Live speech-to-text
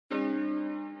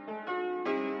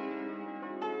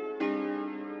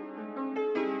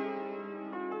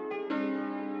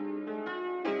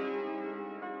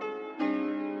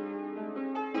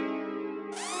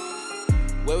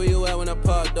Where were you at when I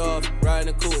popped off? Riding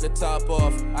the coupe with the top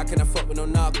off. I cannot fuck with no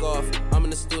knockoff. I'm in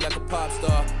the stool like a pop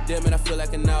star. Damn it, I feel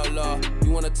like an outlaw.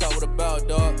 You wanna talk what about,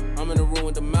 dog? I'm in the room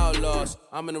with the outlaws.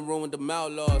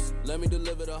 Let me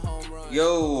deliver the home run.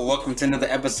 Yo, welcome to another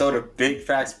episode of Big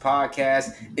Facts Podcast.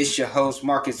 It's your host,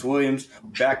 Marcus Williams,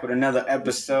 back with another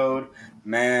episode.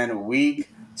 Man, week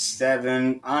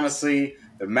 7. Honestly,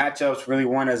 the matchups really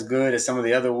weren't as good as some of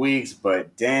the other weeks,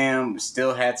 but damn,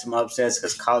 still had some upsets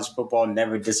because college football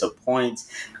never disappoints.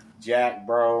 Jack,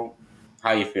 bro,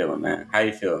 how you feeling, man? How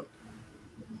you feeling?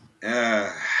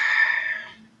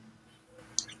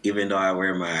 Even though I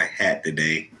wear my hat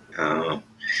today,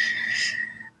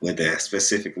 with a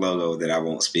specific logo that I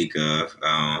won't speak of,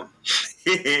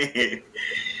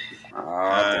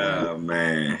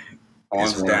 man.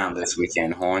 Horns down this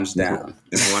weekend. Horns down.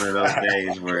 It's one of those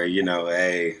days where,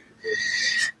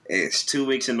 it's 2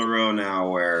 weeks in a row now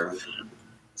where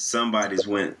somebody's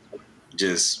went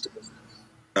just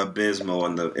abysmal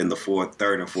in the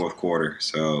third and fourth quarter.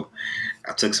 So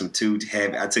I took two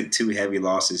heavy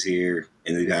losses here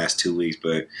in the last 2 weeks,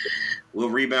 but we'll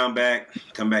rebound back,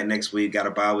 come back next week. Got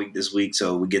a bye week this week,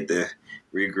 so we get to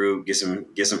regroup, get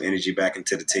some energy back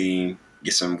into the team,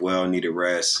 get some well-needed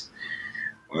rest.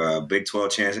 Big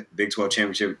 12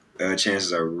 championship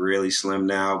chances are really slim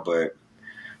now, but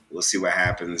we'll see what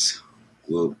happens.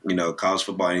 College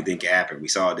football, anything can happen. We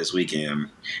saw it this weekend.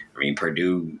 I mean,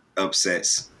 Purdue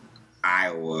upsets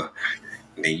Iowa.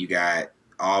 And then you got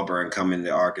Auburn coming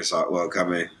to Arkansas. Well,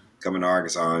 coming to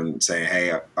Arkansas and saying,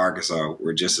 "Hey, Arkansas,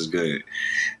 we're just as good."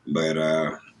 But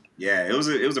it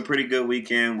was a pretty good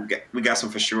weekend. We got some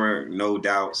for sure, no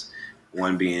doubts.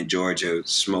 One being Georgia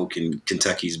smoking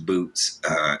Kentucky's boots,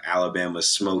 Alabama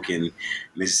smoking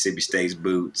Mississippi State's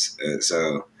boots.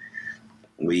 So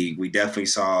we definitely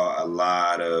saw a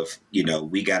lot of,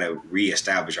 we got to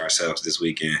reestablish ourselves this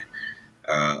weekend.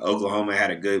 Oklahoma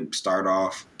had a good start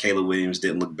off. Caleb Williams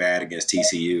didn't look bad against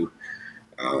TCU.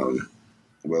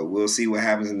 Well, we'll see what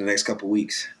happens in the next couple of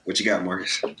weeks. What you got,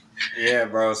 Marcus? Yeah,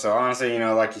 bro. So honestly,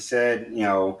 like you said,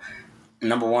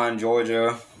 number one,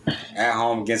 Georgia at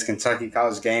home against Kentucky.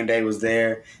 College game day was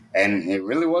there, and it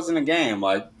really wasn't a game.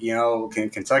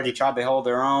 Kentucky tried to hold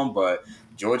their own, but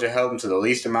Georgia held them to the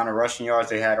least amount of rushing yards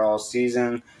they had all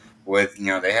season. With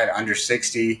they had under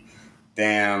 60.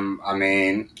 Damn, I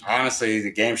mean, honestly, the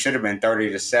game should have been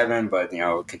 30-7, but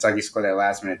Kentucky scored that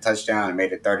last minute touchdown and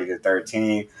made it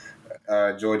 30-13.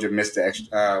 Georgia missed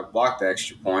blocked the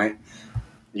extra point.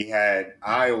 You had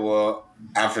Iowa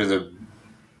after the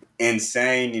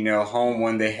insane, home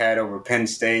win they had over Penn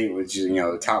State, which is,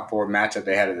 the top 4 matchup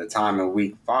they had at the time in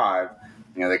week 5.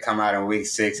 They come out in week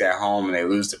 6 at home and they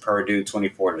lose to Purdue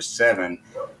 24-7. And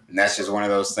that's just one of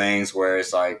those things where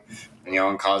it's like,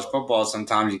 in college football,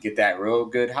 sometimes you get that real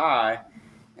good high,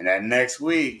 and that next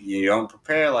week you don't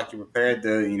prepare like you prepared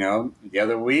the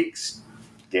other weeks,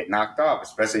 get knocked off,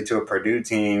 especially to a Purdue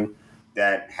team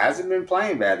that hasn't been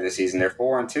playing bad this season. They're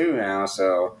 4-2 now,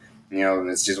 so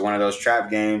it's just one of those trap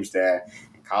games that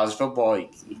in college football you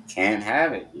can't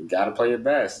have it. You got to play your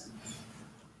best.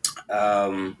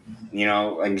 Like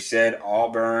you said,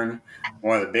 Auburn,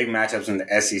 one of the big matchups in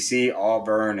the SEC,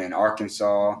 Auburn and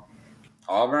Arkansas.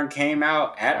 Auburn came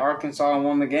out at Arkansas and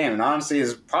won the game. And honestly,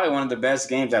 it's probably one of the best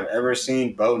games I've ever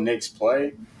seen Bo Nix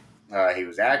play. He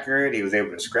was accurate. He was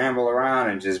able to scramble around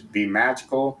and just be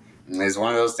magical. And it's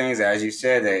one of those things, as you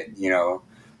said, that,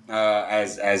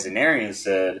 as Zanarian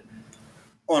said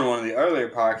on one of the earlier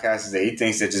podcasts, is that he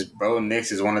thinks that just Bo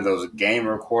Nix is one of those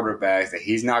gamer quarterbacks that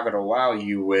he's not going to wow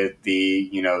you with the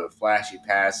flashy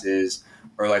passes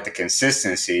or like the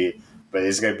consistency. But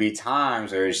there's going to be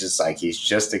times where it's just like he's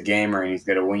just a gamer and he's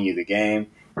going to win you the game.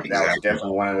 Exactly. That was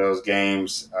definitely one of those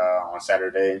games on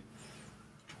Saturday.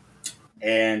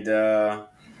 And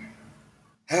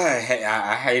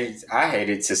I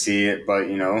hated to see it, but,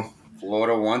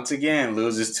 Florida once again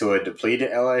loses to a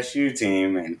depleted LSU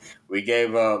team. And we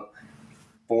gave up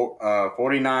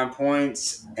 49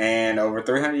 points and over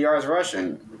 300 yards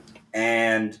rushing.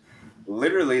 And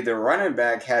literally, the running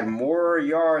back had more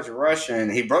yards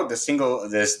rushing. He broke the single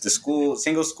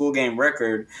school game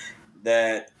record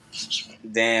that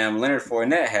Leonard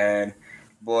Fournette had,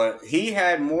 but he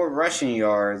had more rushing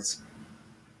yards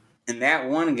in that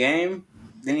one game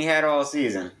than he had all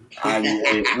season.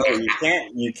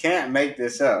 You can't make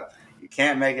this up. You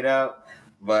can't make it up.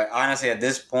 But honestly, at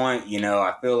this point,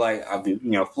 I feel like I'll be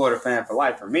Florida fan for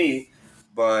life for me.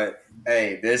 But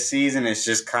hey, this season is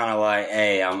just kind of like,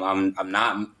 hey, I'm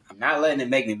not letting it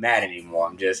make me mad anymore.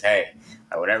 I'm just, hey,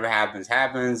 whatever happens.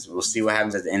 We'll see what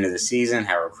happens at the end of the season,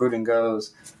 how recruiting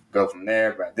goes, go from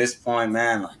there. But at this point,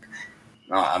 man,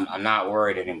 No, I'm not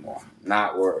worried anymore.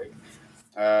 Not worried.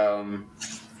 Other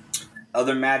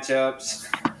matchups.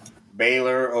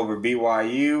 Baylor over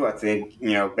BYU. I think,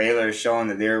 Baylor is showing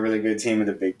that they're a really good team in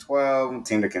the Big 12,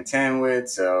 team to contend with.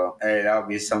 So, hey, that'll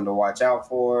be something to watch out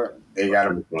for. They got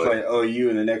to play OU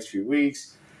in the next few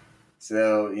weeks.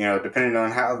 So, depending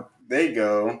on how they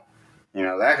go,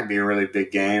 that could be a really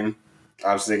big game.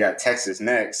 Obviously, they got Texas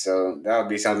next. So, that would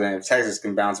be something. If Texas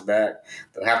can bounce back,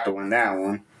 they'll have to win that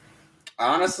one.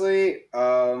 Honestly,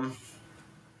 as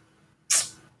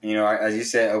you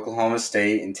said, Oklahoma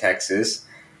State and Texas.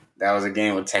 That was a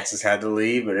game where Texas had to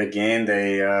lead, but again,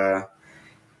 they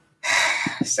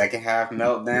second half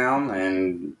meltdown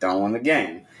and don't win the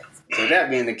game. So that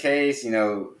being the case,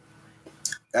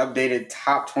 updated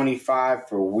top 25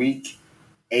 for week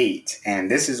 8, and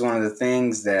this is one of the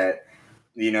things that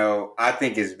I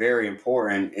think is very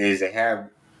important is to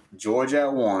have Georgia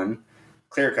at 1,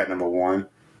 clear cut number 1,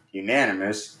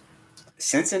 unanimous.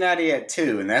 Cincinnati at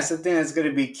 2, and that's the thing that's going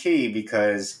to be key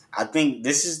because I think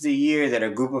this is the year that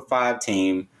a group of 5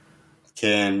 team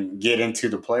can get into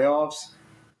the playoffs.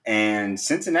 And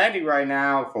Cincinnati right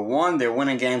now, for one, they're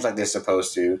winning games like they're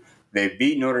supposed to. They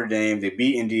beat Notre Dame, they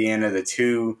beat Indiana, the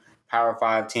 2 Power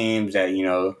 5 teams that,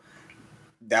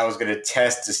 that was going to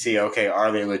test to see, okay,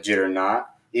 are they legit or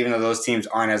not? Even though those teams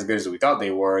aren't as good as we thought they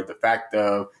were, the fact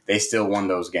of they still won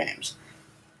those games.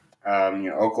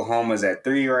 Oklahoma's at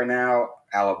 3 right now.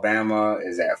 Alabama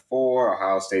is at 4.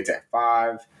 Ohio State's at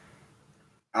 5.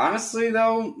 Honestly,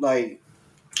 though,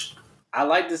 I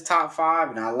like this top 5,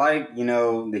 and I like,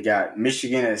 they got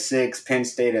Michigan at 6, Penn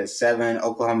State at 7,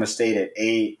 Oklahoma State at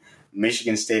 8,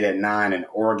 Michigan State at 9, and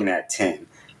Oregon at 10.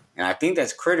 And I think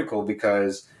that's critical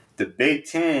because the Big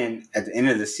Ten, at the end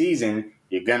of the season,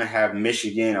 you're going to have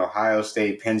Michigan, Ohio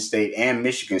State, Penn State, and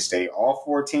Michigan State, all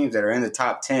 4 teams that are in the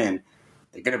top 10.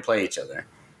 They're going to play each other.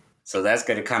 So that's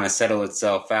going to kind of settle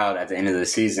itself out at the end of the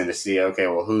season to see, okay,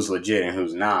 well, who's legit and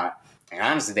who's not. And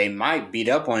honestly, they might beat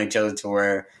up on each other to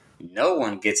where no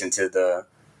one gets into the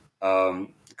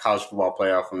college football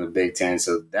playoff from the Big Ten.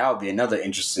 So that would be another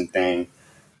interesting thing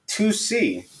to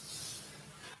see.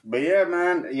 But yeah,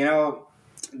 man,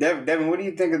 Devin, what do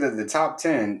you think of the top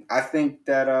 10? I think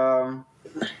that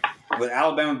with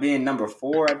Alabama being number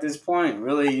 4 at this point,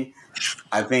 really,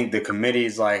 I think the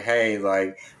committee's like,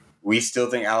 hey, we still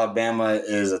think Alabama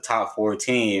is a top 4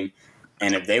 team.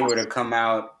 And if they were to come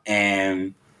out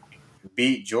and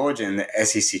beat Georgia in the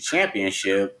SEC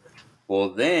championship, well,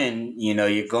 then,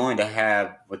 you're going to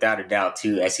have, without a doubt,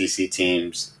 2 SEC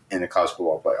teams in the college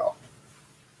football playoff.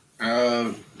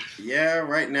 Yeah,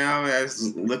 right now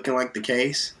that's looking like the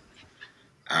case.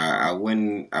 I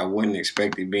wouldn't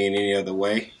expect it being any other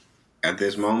way at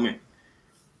this moment.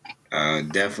 I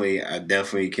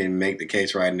definitely can make the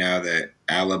case right now that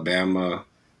Alabama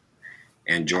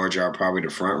and Georgia are probably the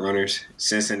front runners.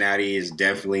 Cincinnati is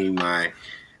definitely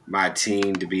my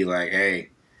team to be like, hey,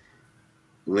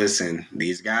 listen,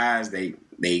 these guys they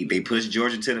pushed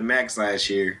Georgia to the max last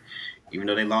year, even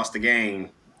though they lost the game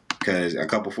because a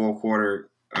couple fourth quarter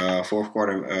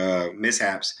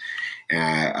mishaps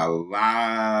and a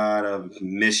lot of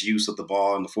misuse of the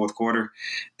ball in the fourth quarter.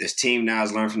 This team now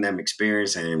has learned from them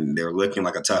experience, and they're looking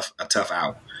like a tough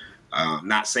out.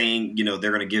 Not saying they're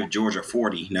going to give Georgia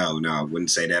 40. No, I wouldn't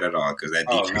say that at all because that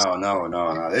defense.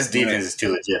 No. This defense is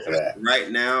too legit for that. Right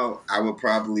now, I would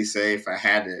probably say if I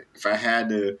had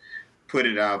to put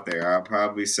it out there, I'd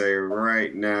probably say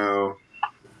right now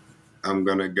I'm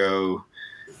gonna go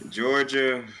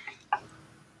Georgia.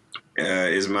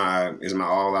 Is my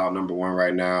all out number 1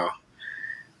 right now.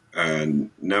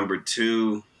 Number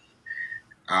 2,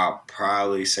 I'll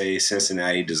probably say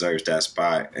Cincinnati deserves that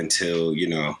spot until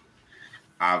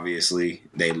obviously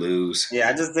they lose. Yeah,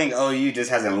 I just think OU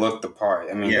just hasn't looked the part.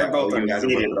 I mean, they're both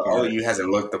undefeated, but OU hasn't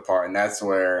looked the part, and that's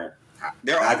where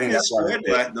I think that's why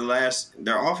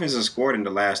their offense has scored in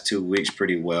the last 2 weeks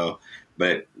pretty well,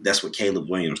 but that's with Caleb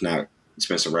Williams, not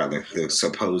Spencer Rattler, the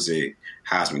supposed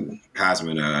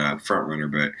Heisman front runner,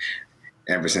 but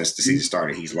ever since the season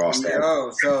started, he's lost that.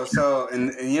 So,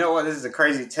 and you know what? This is a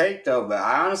crazy take though, but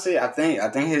I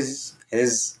think his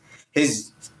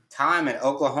time at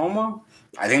Oklahoma,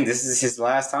 I think this is his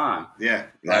last time. Yeah,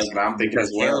 that's what I'm thinking. Because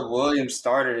Caleb Williams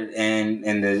started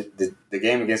in the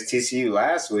game against TCU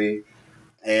last week,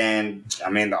 and I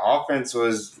mean the offense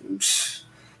was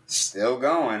still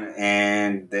going,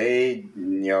 and they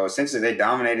essentially they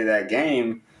dominated that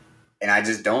game. And I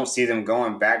just don't see them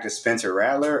going back to Spencer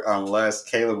Rattler unless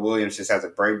Caleb Williams just has a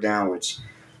breakdown, which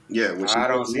I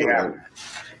don't see happening.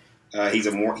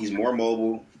 He's more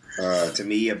mobile. To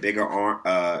me, a bigger arm,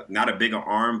 not a bigger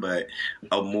arm, but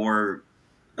a more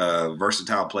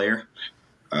versatile player.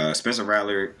 Spencer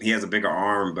Rattler, he has a bigger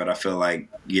arm, but I feel like,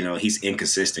 he's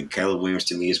inconsistent. Caleb Williams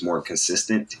to me is more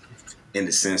consistent in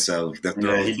the sense of the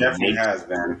throws. Yeah, he definitely has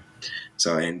been.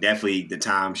 So, and definitely the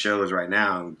time shows right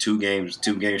now, two games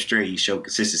straight, he showed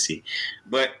consistency.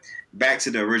 But back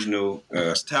to the original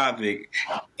topic,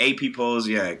 AP polls,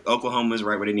 Oklahoma's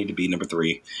right where they need to be, number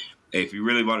 3. If you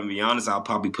really want to be honest, I'll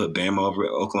probably put Bama over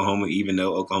Oklahoma, even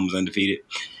though Oklahoma's undefeated.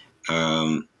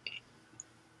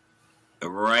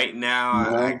 Right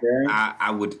now,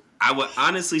 I would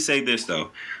honestly say this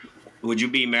though. Would you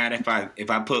be mad if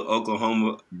I put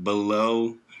Oklahoma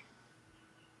below,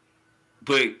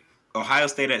 put Ohio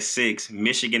State at 6,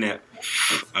 Michigan at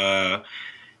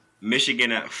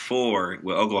 4,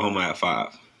 with Oklahoma at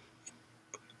 5?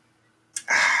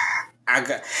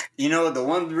 The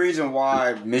one reason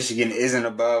why Michigan isn't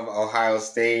above Ohio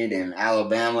State and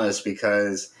Alabama is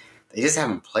because they just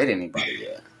haven't played anybody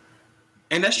yet.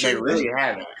 And that's true. They really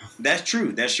haven't. That's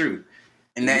true.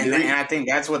 And I think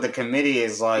that's what the committee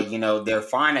is like. They're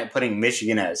fine at putting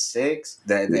Michigan at 6,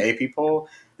 the AP poll.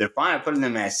 They're fine at putting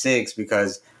them at 6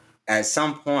 because at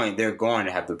some point they're going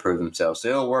to have to prove themselves. So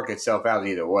it'll work itself out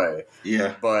either way.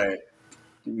 Yeah. But,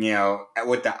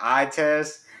 with the eye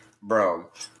test, bro,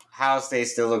 Ohio State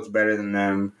still looks better than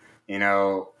them.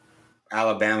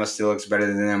 Alabama still looks better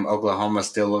than them. Oklahoma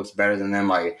still looks better than them.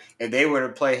 Like, if they were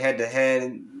to play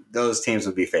head-to-head, those teams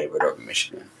would be favored over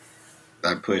Michigan.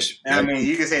 I push. I mean,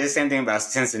 you can say the same thing about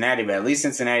Cincinnati, but at least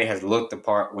Cincinnati has looked the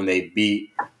part when they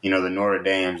beat, the Notre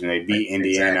Dames and they beat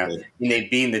Indiana. Exactly. And they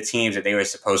beat the teams that they were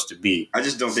supposed to beat. I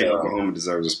just don't think Oklahoma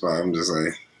deserves a spot. I'm just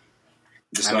like...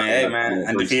 hey, man,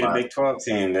 undefeated Big 12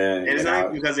 team. It's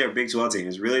not because they're a Big 12 team.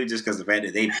 It's really just because the fact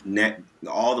that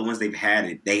all the ones they've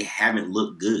had, they haven't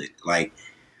looked good. Like,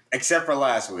 except for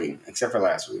last week.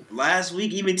 Last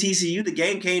week, even TCU, the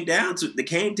game came down to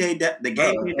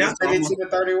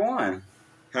 52-31.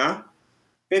 Huh?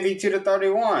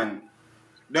 52-31.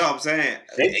 No, I'm saying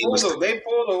they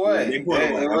pulled away. It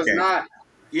was not.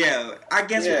 Yeah, I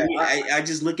guess I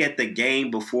just look at the game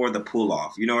before the pull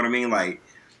off. You know what I mean? Like,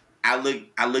 I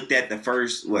looked at the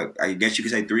first, I guess you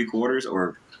could say 3 quarters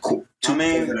or 2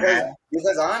 quarters and a half.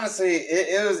 Because honestly,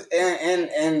 it was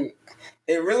and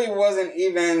it really wasn't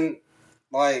even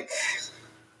like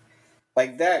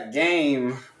that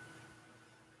game.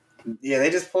 Yeah, they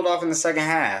just pulled off in the second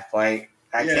half. Like,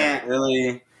 I can't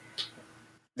really.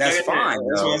 That's fine.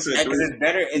 Because it's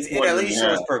better. It at least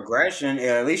shows progression. It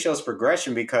at least shows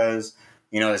progression because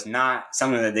it's not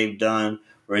something that they've done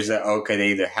where it's like, okay, they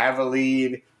either have a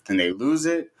lead and they lose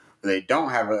it, or they don't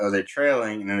have it, or they're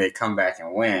trailing and then they come back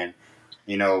and win.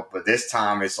 But this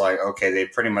time it's like, okay, they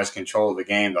pretty much controlled the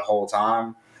game the whole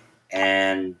time,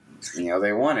 and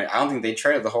they won it. I don't think they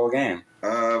trailed the whole game.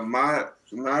 My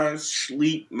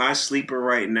sleeper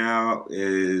right now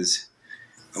is,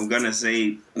 I'm gonna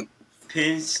say,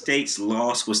 Penn State's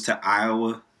loss was to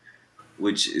Iowa,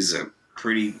 which is a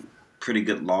pretty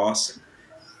good loss.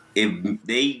 If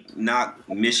they knock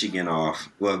Michigan off,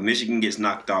 if Michigan gets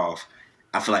knocked off,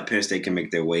 I feel like Penn State can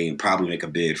make their way and probably make a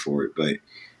bid for it. But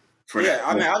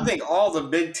I think all the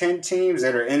Big Ten teams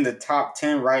that are in the top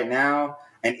 10 right now,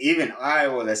 and even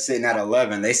Iowa that's sitting at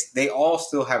 11, they all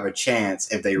still have a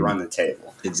chance if they run the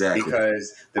table. Exactly.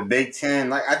 Because the Big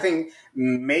Ten, I think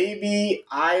maybe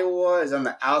Iowa is on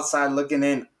the outside looking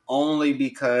in only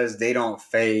because they don't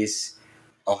face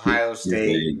Ohio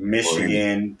State,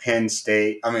 Michigan, Penn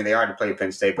State. I mean, they already played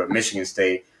Penn State, but Michigan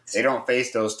State, they don't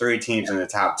face those 3 teams in the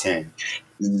top 10.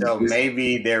 So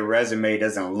maybe their resume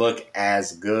doesn't look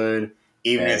as good,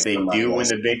 even if they do win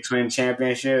the Big 12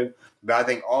 championship. But I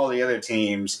think all the other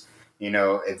teams,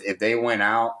 if they win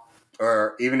out,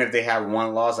 or even if they have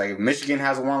 1 loss, like if Michigan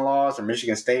has 1 loss or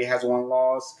Michigan State has 1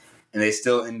 loss, and they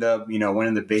still end up,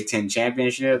 winning the Big 10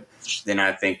 championship, then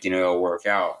I think, it'll work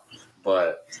out.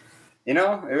 But, it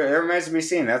remains to be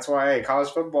seen. That's why college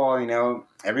football,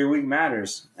 every week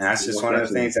matters. And that's just one of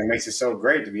the things that makes it so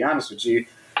great, to be honest with you.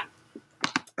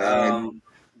 I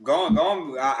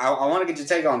want to get your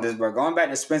take on this, but going back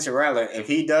to Spencer Rattler, if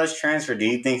he does transfer, do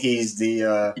you think he's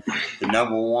the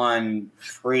number 1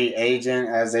 free agent,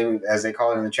 as they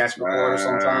call it in the transfer portal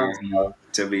sometimes?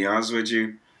 To be honest with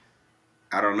you,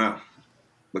 I don't know,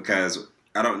 because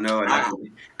I don't know.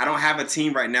 I don't have a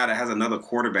team right now that has another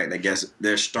quarterback that gets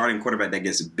their starting quarterback that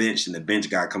gets benched, and the bench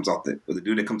guy comes off the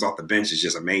dude that comes off the bench is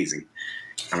just amazing.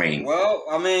 But and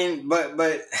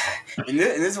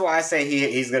this is why I say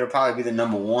he's going to probably be the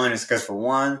number 1 is because, for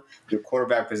one, the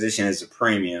quarterback position is a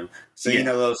premium. So,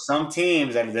 those some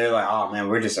teams that they're like, oh, man,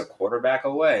 we're just a quarterback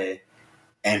away.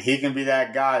 And he can be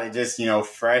that guy that just,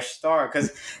 fresh start.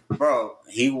 Because, bro,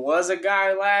 he was a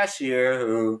guy last year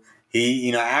who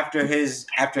he, after his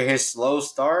slow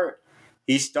start,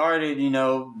 he started,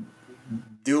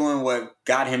 doing what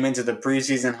got him into the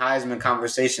preseason Heisman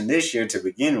conversation this year to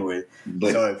begin with.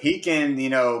 But so if he can,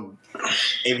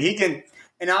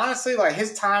 and honestly, like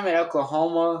his time at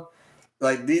Oklahoma,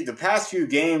 like the past few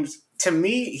games, to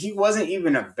me, he wasn't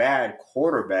even a bad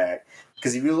quarterback.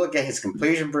 Because if you look at his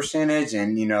completion percentage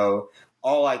and,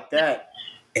 all like that,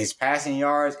 his passing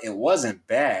yards, it wasn't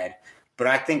bad. But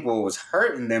I think what was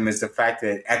hurting them is the fact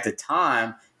that at the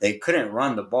time, they couldn't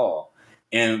run the ball.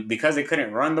 And because they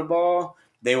couldn't run the ball,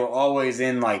 they were always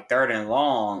in like 3rd and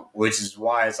long, which is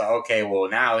why it's like, okay, well,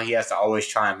 now he has to always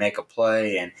try and make a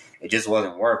play, and it just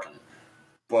wasn't working.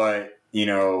 But,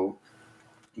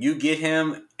 you get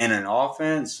him in an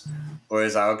offense where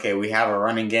it's like, okay, we have a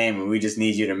running game and we just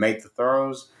need you to make the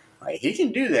throws. Like, he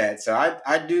can do that. So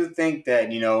I do think that,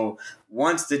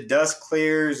 once the dust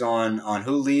clears on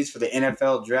who leads for the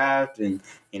NFL draft, and,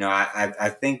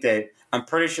 I think that I'm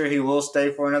pretty sure he will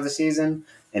stay for another season.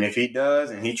 And if he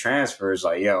does and he transfers,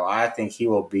 I think he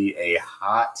will be a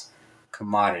hot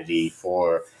commodity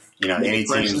for, any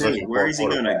team looking for. Where is he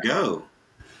going to go?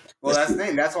 Well, that's the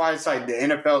thing. That's why it's like the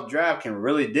NFL draft can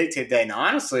really dictate that. And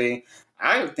honestly,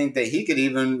 I think that he could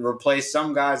even replace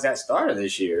some guys that started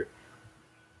this year.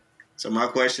 So my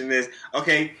question is,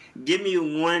 okay, give me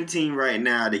one team right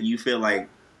now that you feel like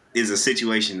is a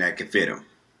situation that could fit him.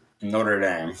 Notre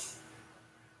Dame.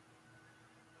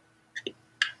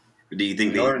 Do you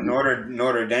think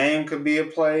Notre Dame could be a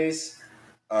place?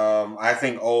 I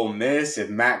think Ole Miss, if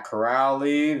Matt Corral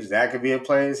leaves, that could be a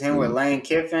place. Him with Lane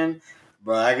Kiffin.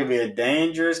 But that could be a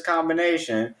dangerous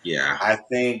combination. Yeah. I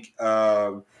think,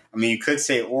 you could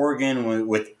say Oregon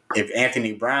with if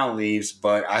Anthony Brown leaves,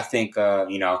 but I think, I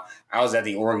was at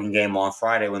the Oregon game on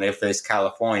Friday when they faced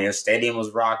California. Stadium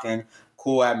was rocking,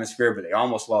 cool atmosphere, but they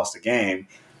almost lost the game.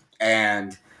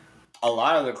 And a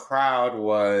lot of the crowd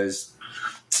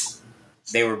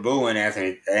they were booing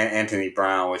Anthony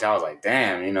Brown, which I was like,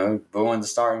 damn, booing the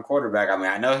starting quarterback.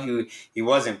 I know he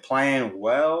wasn't playing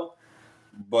well,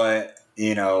 but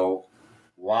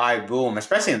why boo him?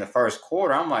 Especially in the first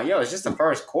quarter. I'm like, it's just the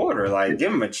first quarter. Like,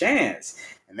 give him a chance.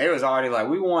 And they was already like,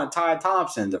 we want Ty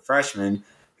Thompson, the freshman,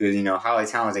 who's, highly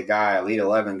talented guy, Elite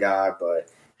 11 guy. But,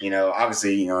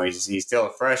 obviously, he's still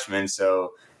a freshman.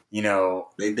 So,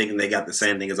 they thinking they got the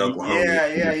same thing as Oklahoma.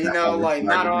 Yeah, like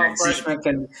not all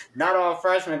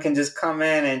freshmen can just come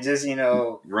in and just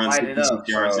run light it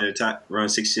up. Run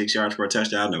 66 yards for a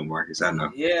touchdown. No, Marcus, I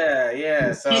know.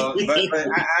 Yeah. So, but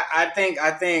I think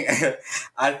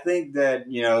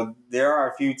that there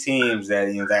are a few teams that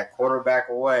that quarterback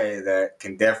away that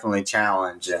can definitely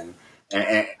challenge and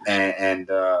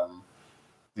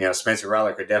Spencer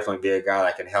Rattler could definitely be a guy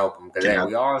that can help him because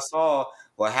we all saw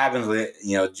what happens with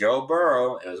Joe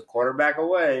Burrow. It was a quarterback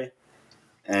away,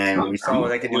 and we saw what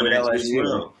they could do with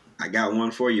LSU. I got one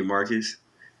for you, Marcus.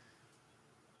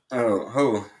 Oh,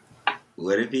 who?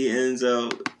 What if he ends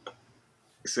up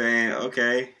saying,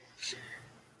 "Okay,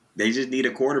 they just need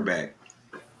a quarterback,"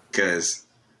 because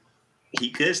he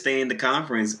could stay in the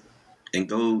conference and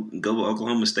go with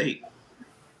Oklahoma State.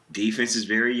 Defense is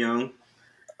very young.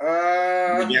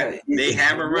 They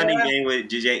have a running game with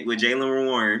Jaylen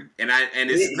Warren, and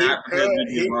it's not because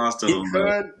we lost to him.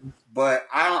 But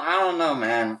I don't know,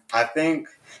 man. I think,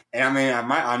 and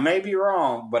I may be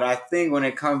wrong, but I think when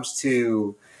it comes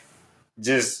to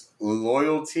just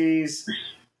loyalties,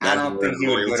 I don't think he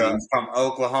would go from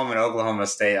Oklahoma to Oklahoma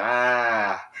State.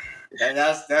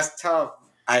 That's tough.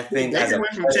 I think he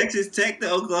went from Texas Tech to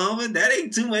Oklahoma. That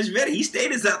ain't too much better. He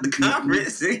stayed inside the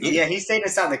conference. Yeah, he stayed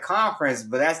inside the conference,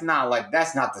 but that's not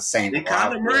the same. And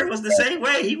Kyler Murray was the same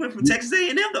way. He went from Texas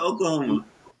A&M to Oklahoma.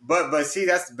 But see,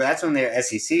 that's when they're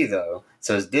SEC though,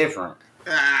 so it's different.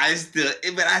 But I feel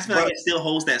like it still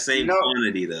holds that same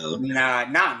quantity though. Nah,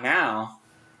 not now.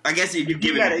 I guess if you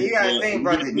give it, you gotta think,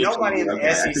 bro. Nobody in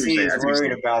the SEC is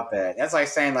worried about that. That's like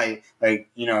saying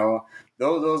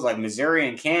those like Missouri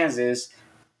and Kansas.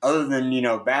 Other than,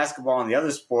 basketball and the other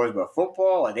sports, but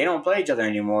football, they don't play each other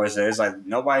anymore. So it's like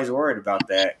nobody's worried about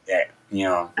that if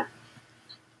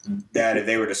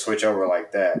they were to switch over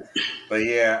like that. But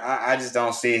yeah, I just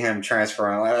don't see him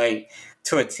transferring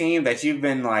to a team that you've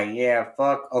been like, yeah,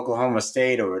 fuck Oklahoma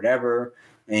State or whatever.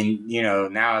 And,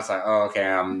 now it's like, oh, okay,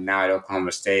 I'm now at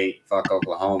Oklahoma State, fuck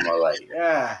Oklahoma.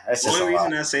 That's just the only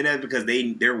reason I say that is because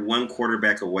they're one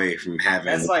quarterback away from having.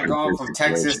 That's like going from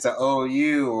Texas to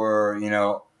OU or,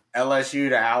 LSU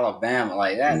to Alabama,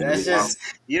 like that. That's just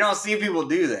you don't see people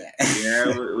do that.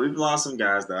 Yeah, we've lost some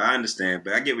guys though. I understand,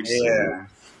 but I get what you're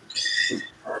saying.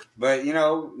 But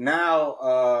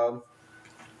now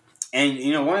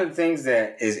And one of the things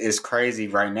that is crazy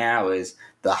right now is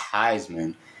the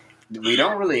Heisman. We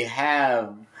don't really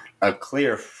have a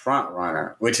clear front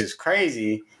runner, which is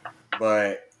crazy.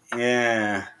 But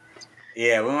yeah, we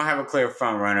don't have a clear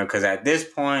front runner because at this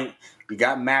point, you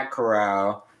got Matt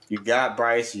Corral, you got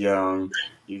Bryce Young,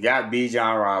 you got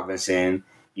Bijan Robinson,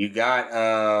 you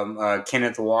got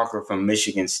Kenneth Walker from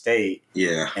Michigan State.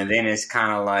 Yeah, and then it's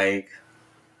kind of like,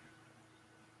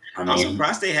 I'm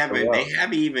surprised they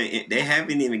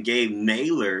haven't even gave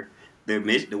Naylor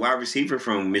the wide receiver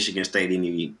from Michigan State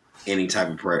any type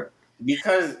of prep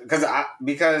because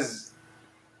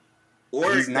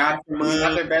he's not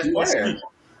their best player.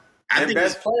 Their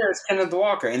best player is Kenneth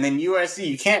Walker, and then USC.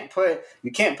 You can't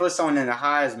put someone in the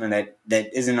Heisman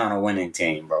that isn't on a winning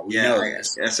team, bro. We know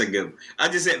that's a good one. I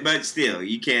just said, but still,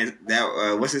 you can't.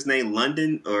 That what's his name,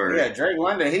 London or Drake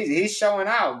London. He's showing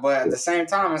out, but at the same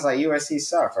time, it's like USC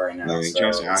sucks right now.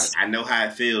 Trust me, I know how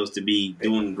it feels to be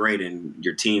doing great and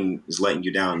your team is letting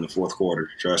you down in the fourth quarter.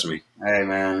 Trust me. Hey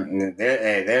man,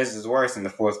 theirs is worse in the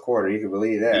fourth quarter. You can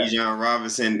believe that. Bijan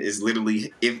Robinson is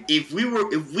literally if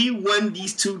we won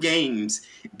these two games,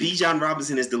 Bijan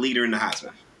Robinson is the leader in the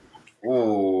Heisman.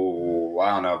 Ooh,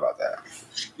 I don't know about that.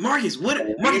 Marcus,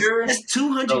 that's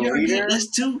 200 yard games.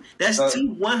 That's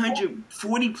two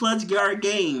 140 plus yard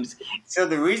games. So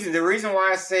the reason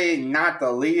why I say not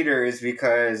the leader is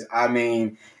because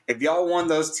if y'all won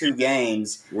those two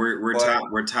games, we're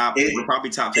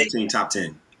probably top 15, top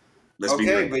 10. Let's be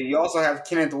real. But you also have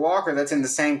Kenneth Walker that's in the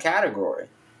same category.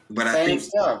 But same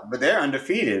stuff, but they're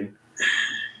undefeated.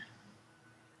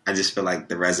 I just feel like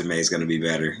the resume is going to be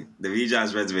better. The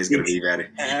Bijan's resume is going to be better.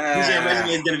 Bijan's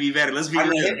resume is going to be better. Let's be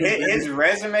real. His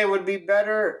resume would be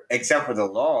better, except for the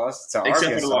loss to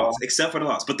Arkansas. Except for the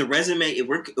loss. But the resume, if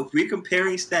we're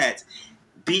comparing stats,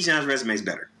 Bijan's resume is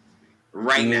better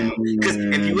right now. Because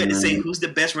if you had to say who's the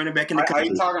best running back in the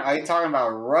country, are you talking about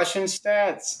rushing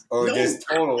stats or just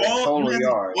total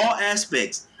yards? All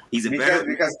aspects. He's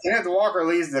because Kenneth Walker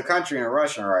leads the country in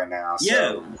rushing right now. So.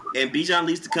 Yeah, and Bijan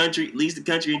leads the country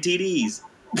in TDs.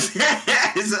 So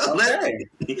go ahead.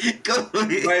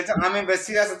 But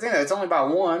see, that's the thing. It's only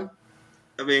about one.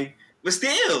 But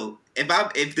still,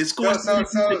 if the score so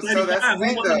that's the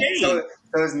thing.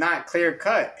 So it's not clear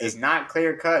cut. It's not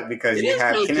clear cut because you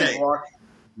have Kenneth Walker.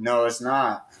 No, it's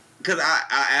not. Because I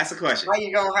asked a question. How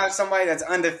you gonna have somebody that's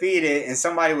undefeated and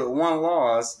somebody with one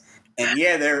loss? And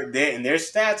and their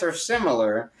stats are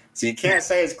similar, so you can't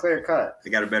say it's clear cut. They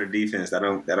got a better defense. That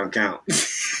don't count.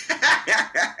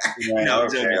 Yeah, I'm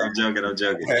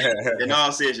joking. In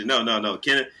all seriousness, no.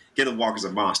 Kenneth Walker's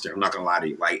a monster. I'm not gonna lie to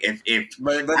you. Like I think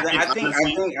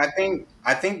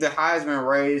the Heisman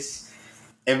race,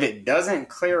 if it doesn't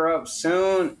clear up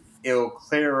soon, it'll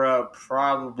clear up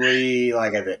probably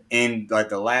like at the end, like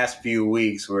the last few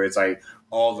weeks, where it's like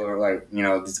all the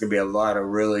there's gonna be a lot of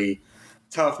really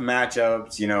tough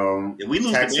matchups, If we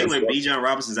lose the game, like Bijan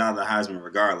Robinson's out of the Heisman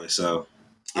regardless. So,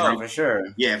 for sure.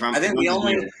 Yeah,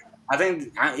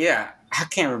 I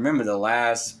can't remember the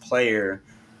last player.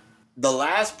 The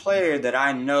last player that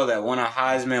I know that won a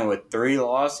Heisman with 3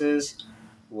 losses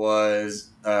was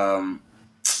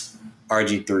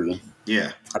RG3.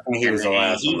 Yeah, I think he was the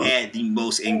last. He had the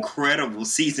most incredible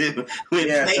season. So and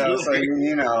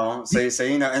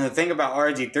the thing about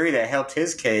RG3 that helped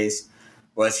his case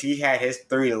was he had his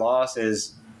 3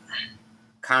 losses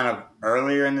kind of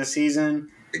earlier in the season.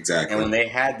 Exactly. And when they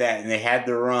had that and they had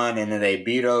the run and then they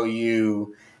beat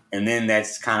OU and then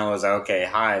that's kind of was like, okay,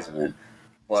 Heisman.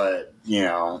 But, he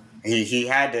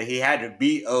had to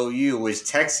beat OU, which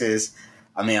Texas,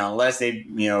 unless they,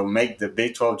 make the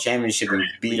Big 12 championship and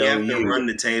beat OU. You have to run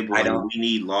the table. We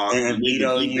need loss. And beat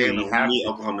OU. You have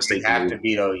Oklahoma State. You have to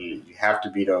beat OU. You have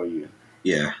to beat OU.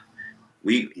 Yeah.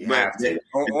 We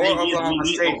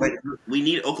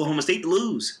need Oklahoma State to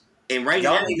lose. And right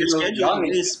now, their schedule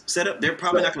is set up. They're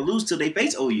probably not going to lose till they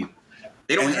face OU.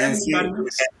 They don't have anybody.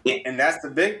 And that's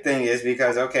the big thing is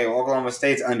because, Oklahoma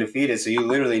State's undefeated, so you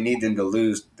literally need them to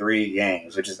lose 3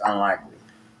 games, which is unlikely.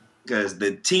 Because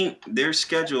their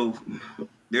schedule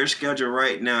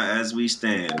right now as we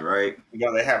stand, right?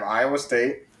 They have Iowa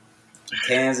State,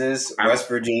 Kansas, West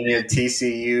Virginia,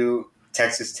 TCU,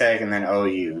 Texas Tech, and then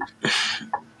OU.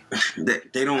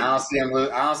 They don't. I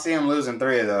don't see them losing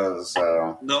 3 of those.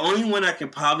 So the only one I can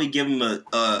probably give them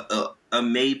a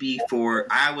maybe for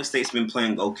Iowa State's been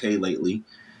playing okay lately.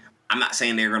 I'm not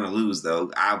saying they're going to lose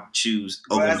though. I'll choose.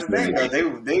 But that's the thing, though.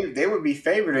 They would be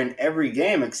favored in every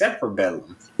game except for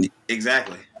Bedlam.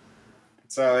 Exactly.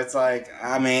 So it's like,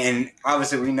 and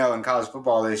obviously we know in college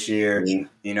football this year,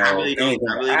 I really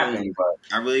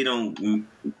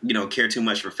don't care too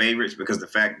much for favorites because the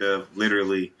fact of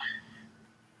literally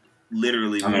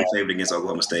literally we were favored against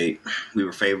Oklahoma State. We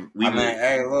were favored.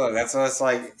 Hey, look, that's what it's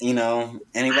like.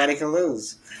 Anybody can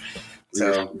lose.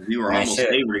 We were almost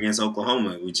favored against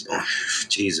Oklahoma.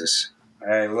 Jesus.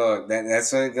 Hey, look,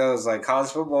 that's what it goes. Like college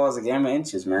football is a game of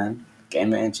inches, man.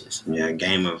 Game of inches. Yeah,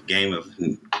 game of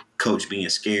coach being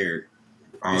scared.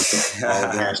 All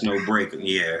gas, no break.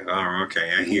 Yeah. Oh,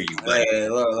 okay. I hear you, buddy. Hey,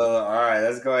 look. All right,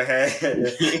 let's go ahead.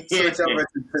 Switch over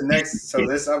to the next. So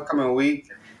this upcoming week,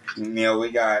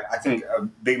 we got, I think, a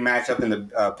big matchup in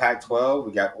the Pac-12.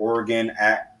 We got Oregon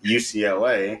at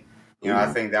UCLA.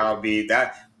 I think that'll be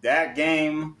that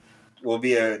game will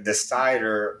be a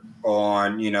decider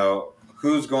on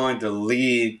who's going to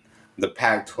lead the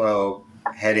Pac-12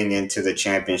 heading into the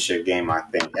championship game. I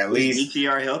think at least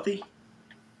ETR healthy.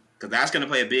 Because that's going to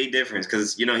play a big difference.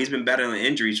 Because, he's been battling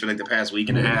injuries for, the past week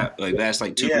and a half. That's 2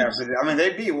 weeks. Yeah, but,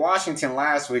 they beat Washington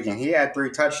last week, and he had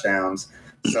 3 touchdowns.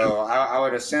 So I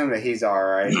would assume that he's all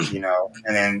right, And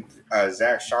then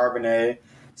Zach Charbonnet,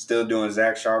 still doing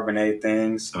Zach Charbonnet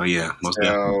things. Oh, yeah. Most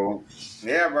definitely.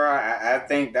 Yeah, bro, I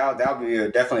think that'll be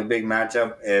definitely a big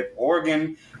matchup. If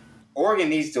Oregon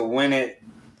needs to win it,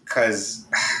 because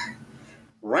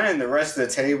running the rest of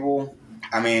the table,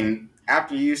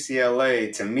 after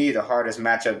UCLA, to me, the hardest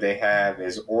matchup they have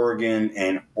is Oregon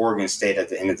and Oregon State at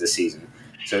the end of the season.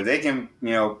 So they can,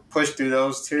 push through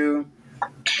those two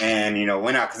and,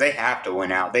 win out, because they have to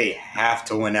win out. They have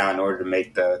to win out in order to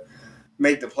make the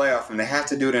playoff, and they have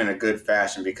to do it in a good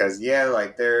fashion because,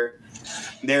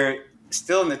 they're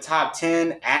still in the top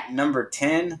 10 at number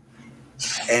 10.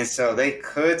 And so they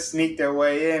could sneak their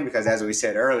way in because, as we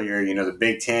said earlier, the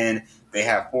Big Ten, they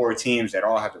have 4 teams that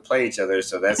all have to play each other.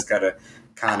 So that's got to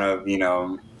kind of,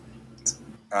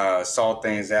 salt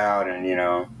things out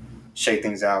and, shake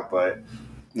things out. But,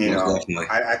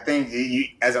 I think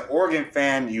as an Oregon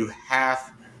fan, you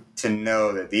have to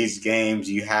know that these games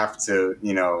you have to,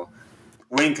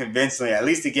 win convincingly, at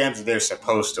least the games that they're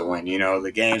supposed to win.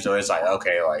 The games where it's like,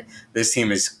 okay, this team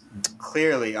is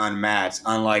clearly unmatched,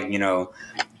 unlike,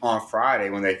 on Friday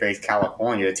when they faced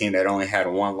California, a team that only had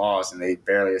 1 loss and they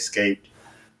barely escaped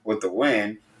with the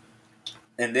win.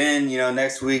 And then,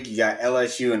 next week you got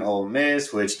LSU and Ole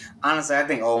Miss, which honestly I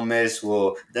think Ole Miss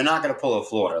they're not going to pull a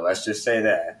Florida. Let's just say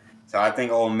that. So I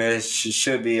think Ole Miss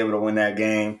should be able to win that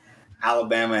game.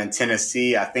 Alabama and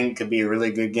Tennessee, I think, could be a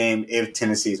really good game if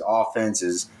Tennessee's offense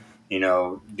is,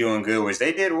 doing good, which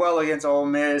they did well against Ole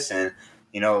Miss. And,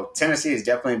 Tennessee has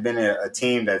definitely been a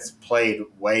team that's played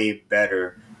way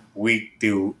better week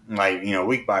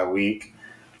by week.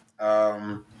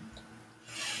 Honestly,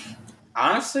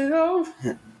 though,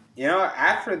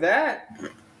 after that,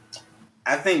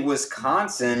 I think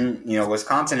Wisconsin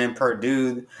and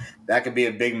Purdue, that could be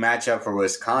a big matchup for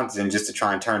Wisconsin just to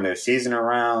try and turn their season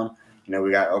around.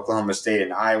 We got Oklahoma State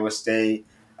and Iowa State.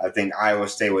 I think Iowa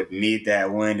State would need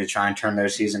that win to try and turn their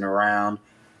season around.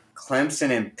 Clemson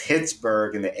and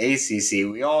Pittsburgh in the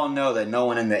ACC. We all know that no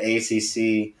one in the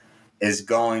ACC is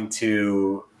going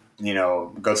to,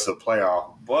 go to the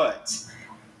playoff. But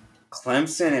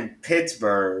Clemson and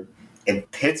Pittsburgh,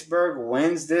 if Pittsburgh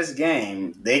wins this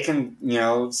game, they can,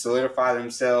 solidify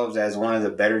themselves as one of the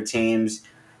better teams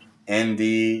in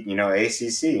the,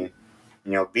 ACC.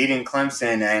 Beating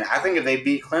Clemson, and I think if they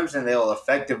beat Clemson, they'll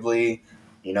effectively,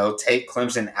 take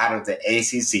Clemson out of the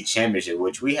ACC championship,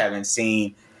 which we haven't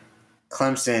seen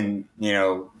Clemson,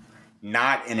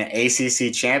 not in an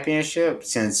ACC championship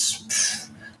since,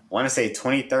 I want to say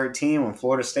 2013 when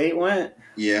Florida State went.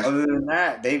 Yeah. Other than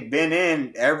that, they've been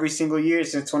in every single year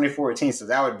since 2014. So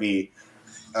that would be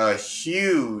a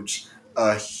huge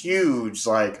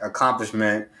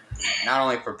accomplishment, not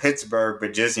only for Pittsburgh,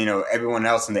 but just, everyone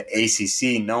else in the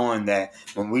ACC, knowing that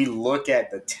when we look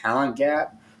at the talent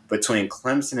gap between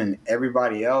Clemson and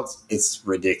everybody else, it's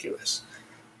ridiculous.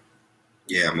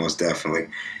 Yeah, most definitely.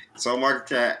 So, Mark,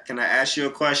 can I ask you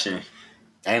a question?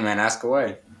 Hey, man, ask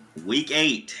away. Week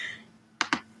 8,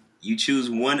 you choose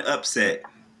one upset.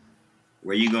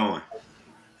 Where you going?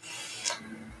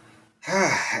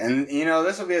 And,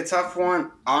 this will be a tough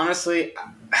one. Honestly,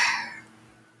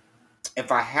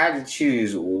 if I had to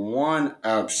choose one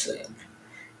upset,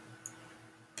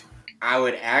 I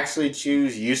would actually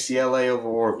choose UCLA over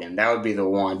Oregon. That would be the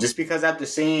one. Just because after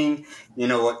seeing,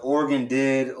 what Oregon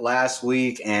did last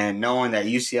week and knowing that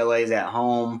UCLA is at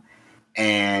home,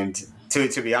 and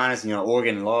to be honest,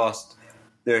 Oregon lost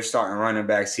their starting running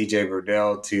back CJ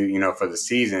Verdell to, for the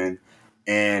season,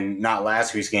 and not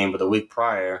last week's game, but the week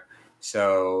prior.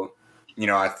 So,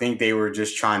 I think they were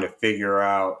just trying to figure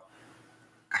out,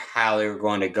 how they were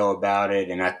going to go about it.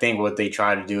 And I think what they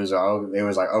tried to do is they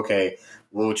was like, okay,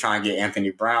 we'll try and get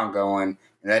Anthony Brown going.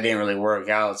 And that didn't really work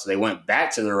out. So they went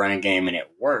back to the running game and it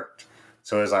worked.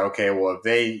 So it's like, okay, well, if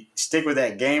they stick with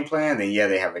that game plan, then yeah,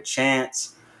 they have a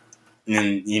chance.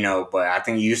 And but I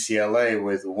think UCLA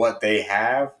with what they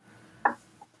have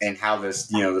and how this,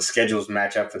 the schedules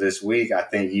match up for this week, I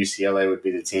think UCLA would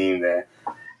be the team that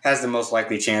has the most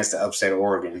likely chance to upset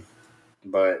Oregon.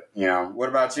 But what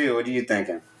about you? What are you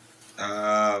thinking?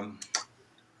 I'm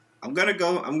gonna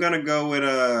go with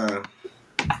a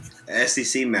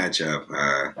SEC matchup.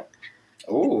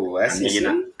 SEC.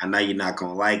 I know you're not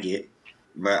gonna like it,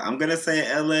 but I'm gonna say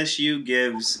LSU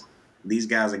gives these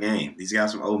guys a game. These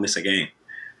guys from Ole Miss a game.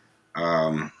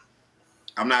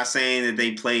 I'm not saying that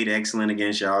they played excellent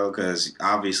against y'all because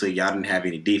obviously y'all didn't have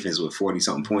any defense with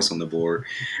 40-something points on the board.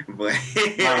 But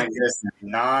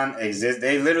non-existent.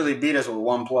 They literally beat us with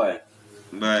one play.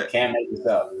 But can't make this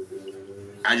up.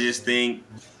 I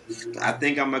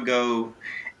think I'm gonna go.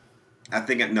 Let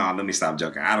me stop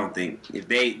joking. I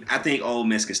think Ole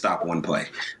Miss can stop one play,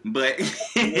 but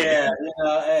hey,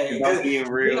 being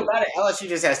real. Think about it, LSU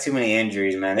just has too many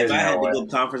injuries, man. If I had to go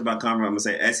conference by conference,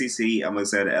 I'm gonna say SEC. I'm gonna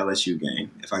say the LSU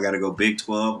game. If I got to go Big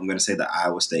 12, I'm gonna say the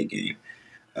Iowa State game.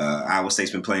 Iowa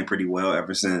State's been playing pretty well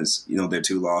ever since their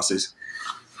 2 losses,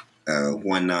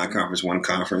 one non-conference, one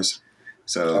conference.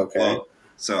 So okay.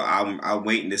 So I'm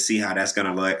waiting to see how that's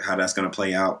gonna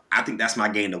play out. I think that's my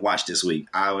game to watch this week.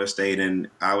 Iowa State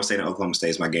and Oklahoma State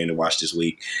is my game to watch this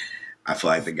week. I feel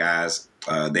like the guys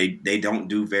they don't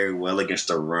do very well against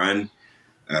the run.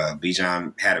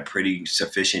 Bijan had a pretty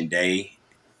sufficient day.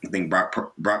 I think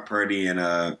Brock Purdy and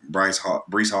Breece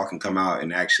Hall can come out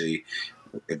and actually,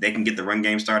 if they can get the run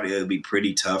game started, it'll be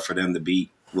pretty tough for them to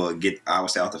get Iowa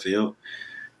State off the field.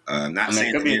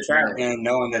 It could be a trap game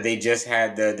knowing that they just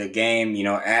had the game,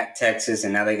 at Texas,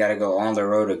 and now they got to go on the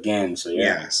road again. So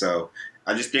yeah. So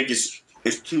I just think it's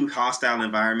 2 hostile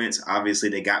environments. Obviously,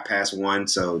 they got past one,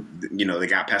 so they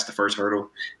got past the first hurdle.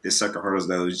 This second hurdle,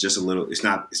 though, is just a little. It's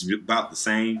about the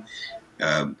same.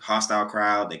 Hostile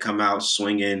crowd. They come out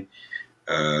swinging.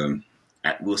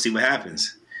 We'll see what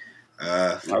happens.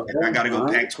 Okay. I got to go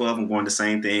Pac-12. I'm going the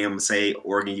same thing. I'm gonna say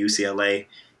Oregon, UCLA.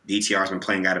 DTR's been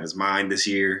playing out of his mind this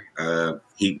year.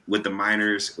 He with the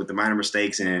minor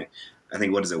mistakes, and I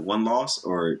think 1 loss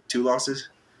or 2 losses?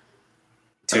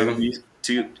 2. The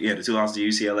 2 losses to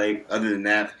UCLA. Other than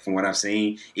that, from what I've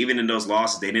seen, even in those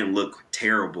losses, they didn't look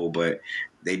terrible, but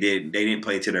they didn't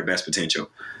play to their best potential.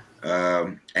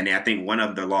 And I think one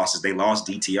of their losses, they lost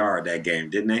DTR that game,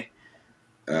 didn't they?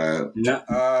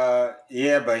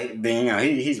 Yeah, but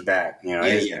he's back.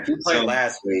 He played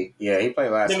last week. Yeah, he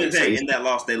played last week. In that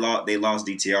loss, they lost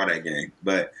DTR that game.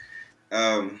 But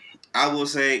I will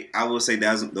say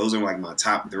those are like my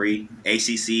top 3.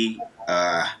 ACC.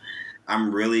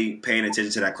 I'm really paying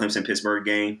attention to that Clemson-Pittsburgh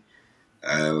game.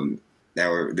 The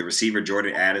receiver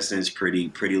Jordan Addison is pretty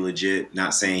legit.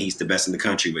 Not saying he's the best in the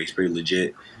country, but he's pretty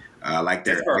legit. Like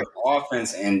their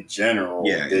offense in general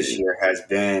this year has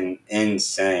been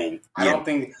insane. I don't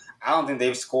think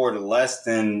they've scored less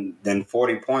than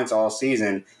 40 points all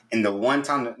season. And the one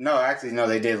time,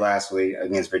 they did last week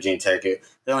against Virginia Tech. They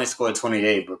only scored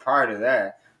 28, but prior to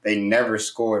that, they never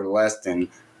scored less than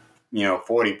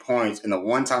 40 points. And the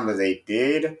one time that they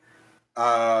did,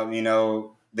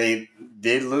 they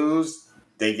did lose.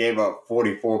 They gave up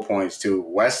 44 points to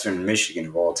Western Michigan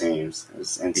of all teams. It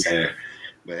was insane. Yeah.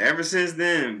 But ever since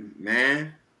then,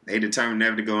 man, they determined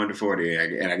never to go under 40.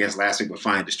 And I guess last week was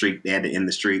fine. The streak, they had to end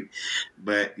the streak.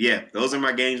 But yeah, those are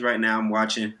my games right now. I'm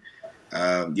watching.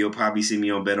 You'll probably see me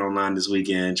on Bet Online this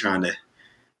weekend trying to.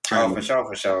 For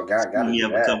sure. Gotta me do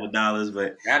up that. a couple dollars,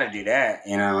 but gotta do that.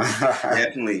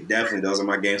 definitely. Those are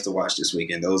my games to watch this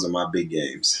weekend. Those are my big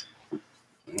games.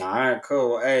 All right,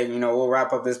 cool. Hey, we'll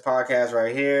wrap up this podcast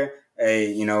right here.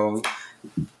 Hey,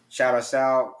 shout us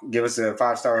out. Give us a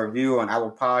 5-star review on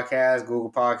Apple Podcasts,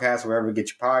 Google Podcasts, wherever you get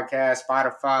your podcasts,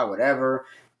 Spotify, whatever.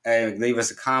 Hey, leave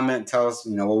us a comment. Tell us,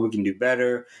 what we can do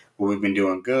better, what we've been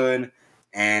doing good.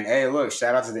 And, hey, look,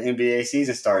 shout out to the NBA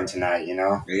season starting tonight,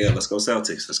 Yeah, let's go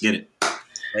Celtics. Let's get it.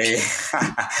 Hey,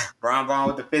 Bron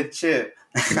with the 5th chip.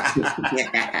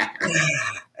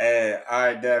 Hey, all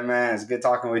right, Dad, man. It's good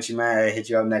talking with you, man. Hey, hit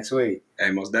you up next week.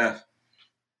 Hey, most def.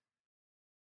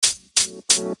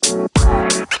 You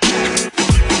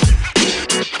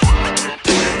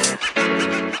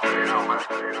know,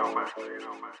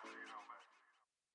 man.